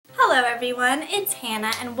Hello everyone, it's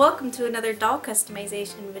Hannah and welcome to another doll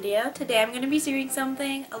customization video. Today I'm going to be doing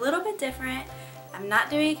something a little bit different. I'm not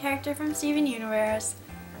doing a character from Steven Universe.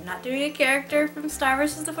 I'm not doing a character from Star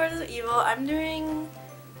vs. the Forces of Evil. I'm doing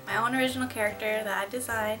my own original character that I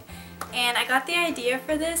designed. And I got the idea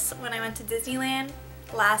for this when I went to Disneyland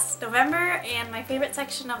last November, and my favorite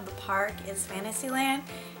section of the park is Fantasyland.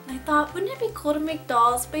 And I thought, wouldn't it be cool to make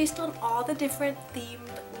dolls based on all the different themed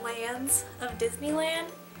lands of Disneyland?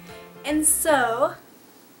 And so,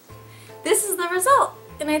 this is the result.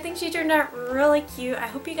 And I think she turned out really cute. I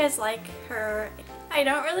hope you guys like her. I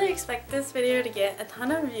don't really expect this video to get a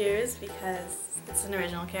ton of views because it's an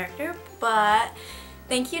original character, but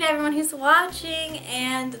thank you to everyone who's watching,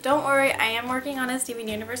 and don't worry, I am working on a Steven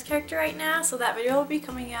Universe character right now, so that video will be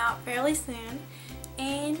coming out fairly soon.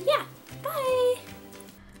 And yeah, bye!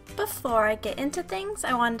 Before I get into things,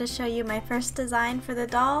 I wanted to show you my first design for the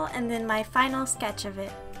doll and then my final sketch of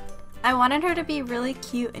it. I wanted her to be really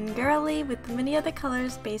cute and girly with many of the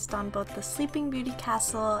colors based on both the Sleeping Beauty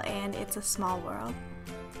castle and It's a Small World.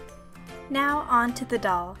 Now on to the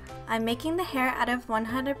doll. I'm making the hair out of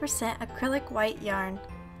 100% acrylic white yarn.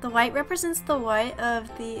 The white represents the white of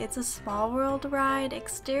the It's a Small World ride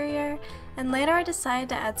exterior, and later I decided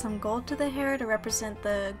to add some gold to the hair to represent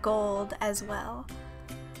the gold as well.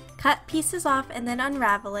 Cut pieces off and then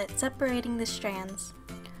unravel it, separating the strands.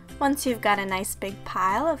 Once you've got a nice big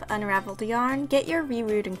pile of unraveled yarn, get your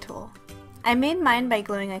rerouting tool. I made mine by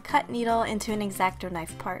gluing a cut needle into an X-Acto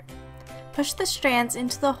knife part. Push the strands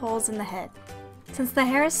into the holes in the head. Since the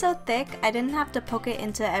hair is so thick, I didn't have to poke it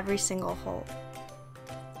into every single hole.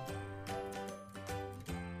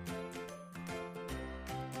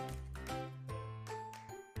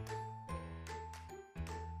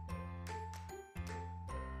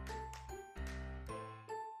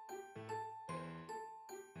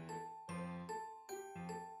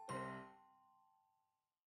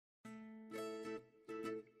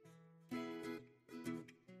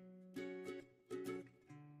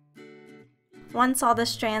 Once all the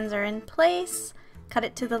strands are in place, cut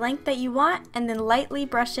it to the length that you want and then lightly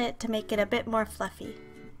brush it to make it a bit more fluffy.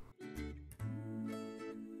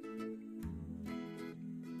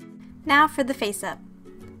 Now for the face up.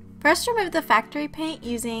 First, remove the factory paint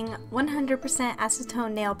using 100%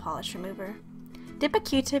 acetone nail polish remover. Dip a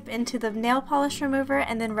Q-tip into the nail polish remover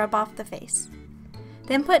and then rub off the face.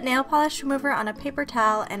 Then put nail polish remover on a paper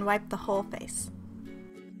towel and wipe the whole face.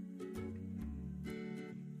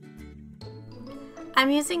 I'm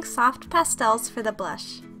using soft pastels for the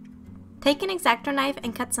blush. Take an X-Acto knife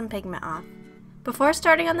and cut some pigment off. Before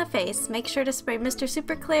starting on the face, make sure to spray Mr.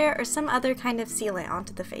 Super Clear or some other kind of sealant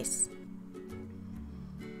onto the face.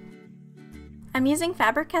 I'm using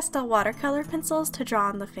Faber-Castell watercolor pencils to draw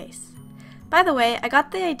on the face. By the way, I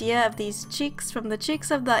got the idea of these cheeks from the cheeks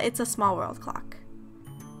of the It's a Small World clock.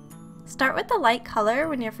 Start with the light color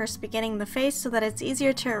when you're first beginning the face so that it's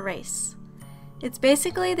easier to erase. It's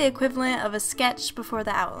basically the equivalent of a sketch before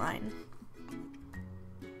the outline.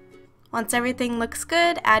 Once everything looks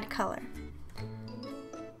good, add color.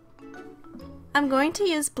 I'm going to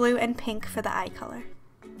use blue and pink for the eye color.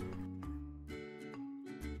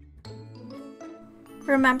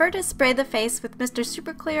 Remember to spray the face with Mr.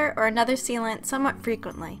 Super Clear or another sealant somewhat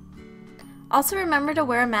frequently. Also remember to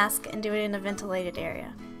wear a mask and do it in a ventilated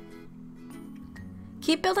area.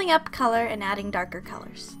 Keep building up color and adding darker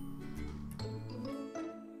colors.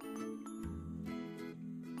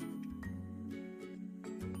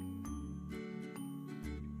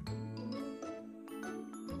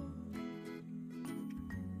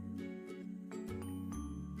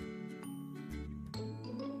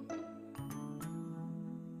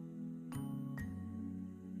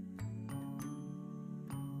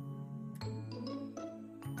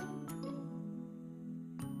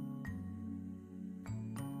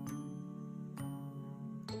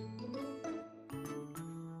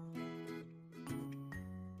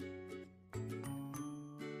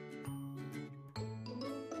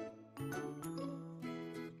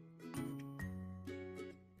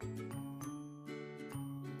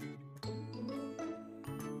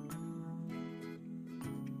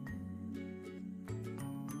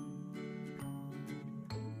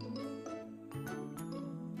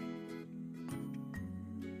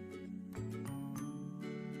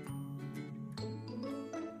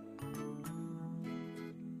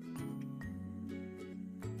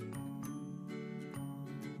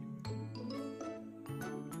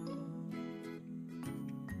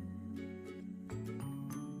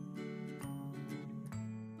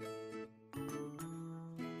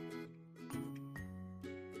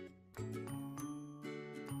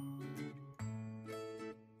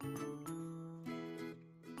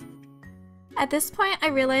 At this point, I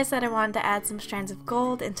realized that I wanted to add some strands of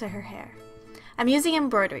gold into her hair. I'm using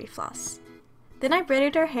embroidery floss. Then I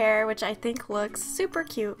braided her hair, which I think looks super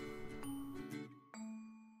cute.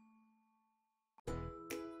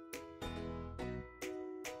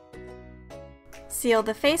 Seal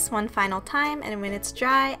the face one final time, and when it's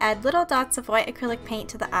dry, add little dots of white acrylic paint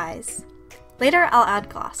to the eyes. Later, I'll add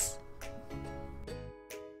gloss.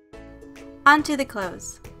 Onto the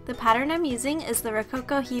clothes. The pattern I'm using is the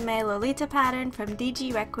Rococo Hime Lolita pattern from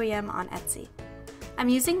DG Requiem on Etsy. I'm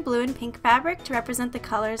using blue and pink fabric to represent the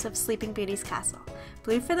colors of Sleeping Beauty's castle.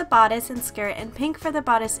 Blue for the bodice and skirt, and pink for the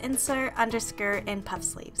bodice insert, underskirt, and puff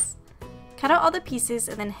sleeves. Cut out all the pieces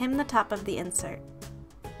and then hem the top of the insert.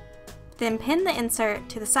 Then pin the insert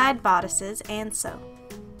to the side bodices and sew.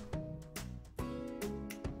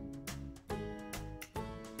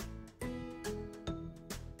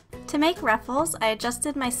 To make ruffles, I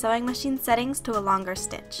adjusted my sewing machine settings to a longer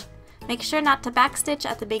stitch. Make sure not to backstitch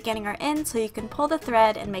at the beginning or end so you can pull the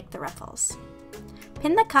thread and make the ruffles.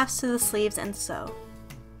 Pin the cuffs to the sleeves and sew.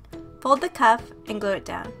 Fold the cuff and glue it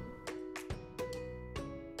down.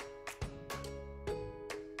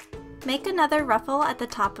 Make another ruffle at the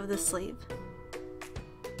top of the sleeve.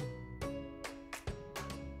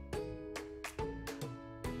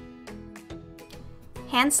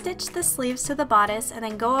 Hand stitch the sleeves to the bodice and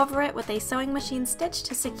then go over it with a sewing machine stitch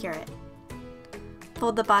to secure it.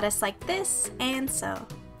 Fold the bodice like this and sew.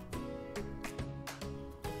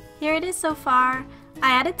 Here it is so far.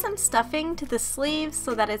 I added some stuffing to the sleeves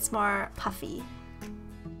so that it's more puffy.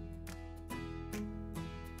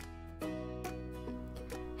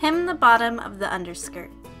 Hem the bottom of the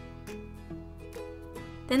underskirt.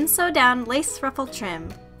 Then sew down lace ruffle trim.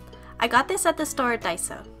 I got this at the store at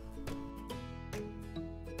Daiso.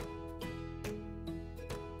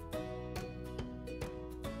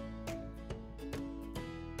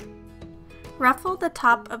 Ruffle the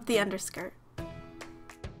top of the underskirt.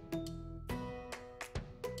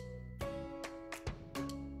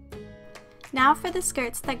 Now for the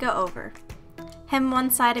skirts that go over. Hem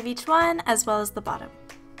one side of each one as well as the bottom.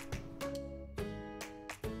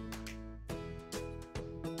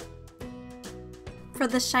 For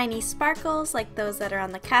the shiny sparkles, like those that are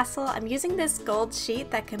on the castle, I'm using this gold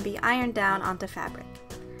sheet that can be ironed down onto fabric.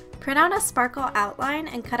 Print out a sparkle outline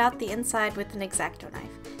and cut out the inside with an X-Acto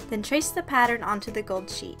knife. Then trace the pattern onto the gold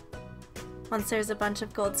sheet. Once there's a bunch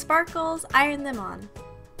of gold sparkles, iron them on.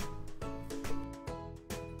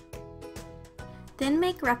 Then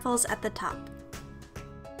make ruffles at the top.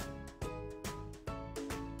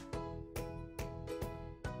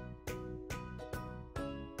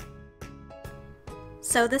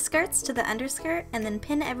 Sew the skirts to the underskirt and then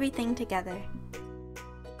pin everything together.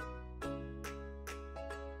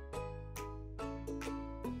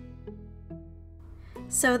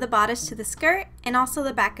 Sew the bodice to the skirt and also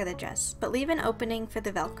the back of the dress, but leave an opening for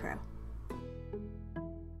the Velcro.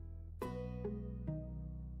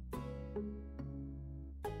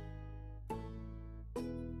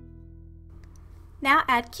 Now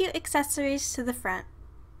add cute accessories to the front.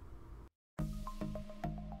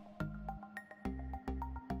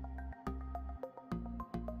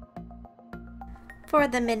 For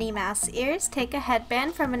the Minnie Mouse ears, take a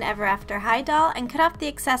headband from an Ever After High doll and cut off the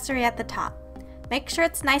accessory at the top. Make sure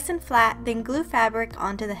it's nice and flat, then glue fabric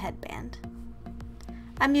onto the headband.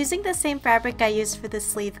 I'm using the same fabric I used for the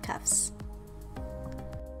sleeve cuffs.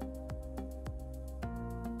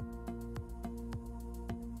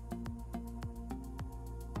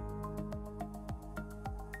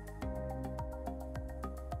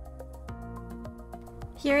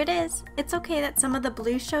 Here it is. It's okay that some of the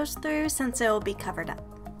blue shows through since it will be covered up.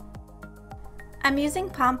 I'm using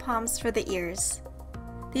pom-poms for the ears.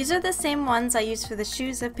 These are the same ones I used for the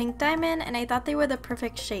shoes of Pink Diamond, and I thought they were the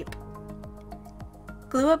perfect shape.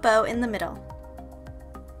 Glue a bow in the middle.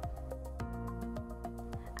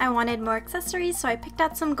 I wanted more accessories, so I picked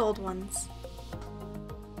out some gold ones.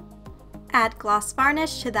 Add gloss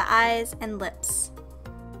varnish to the eyes and lips.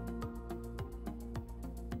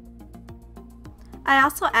 I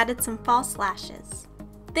also added some false lashes.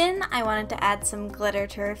 Then I wanted to add some glitter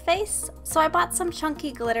to her face, so I bought some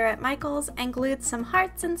chunky glitter at Michael's and glued some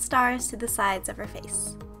hearts and stars to the sides of her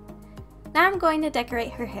face. Now I'm going to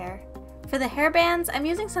decorate her hair. For the hairbands, I'm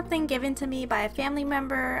using something given to me by a family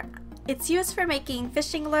member. It's used for making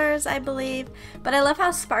fishing lures, I believe, but I love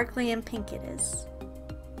how sparkly and pink it is.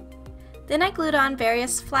 Then I glued on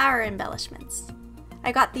various flower embellishments.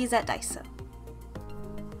 I got these at Daiso.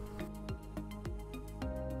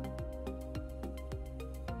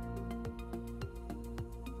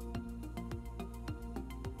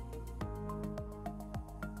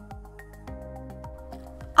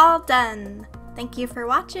 all done. Thank you for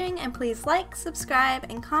watching, and please like, subscribe,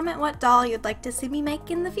 and comment what doll you'd like to see me make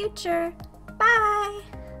in the future. Bye!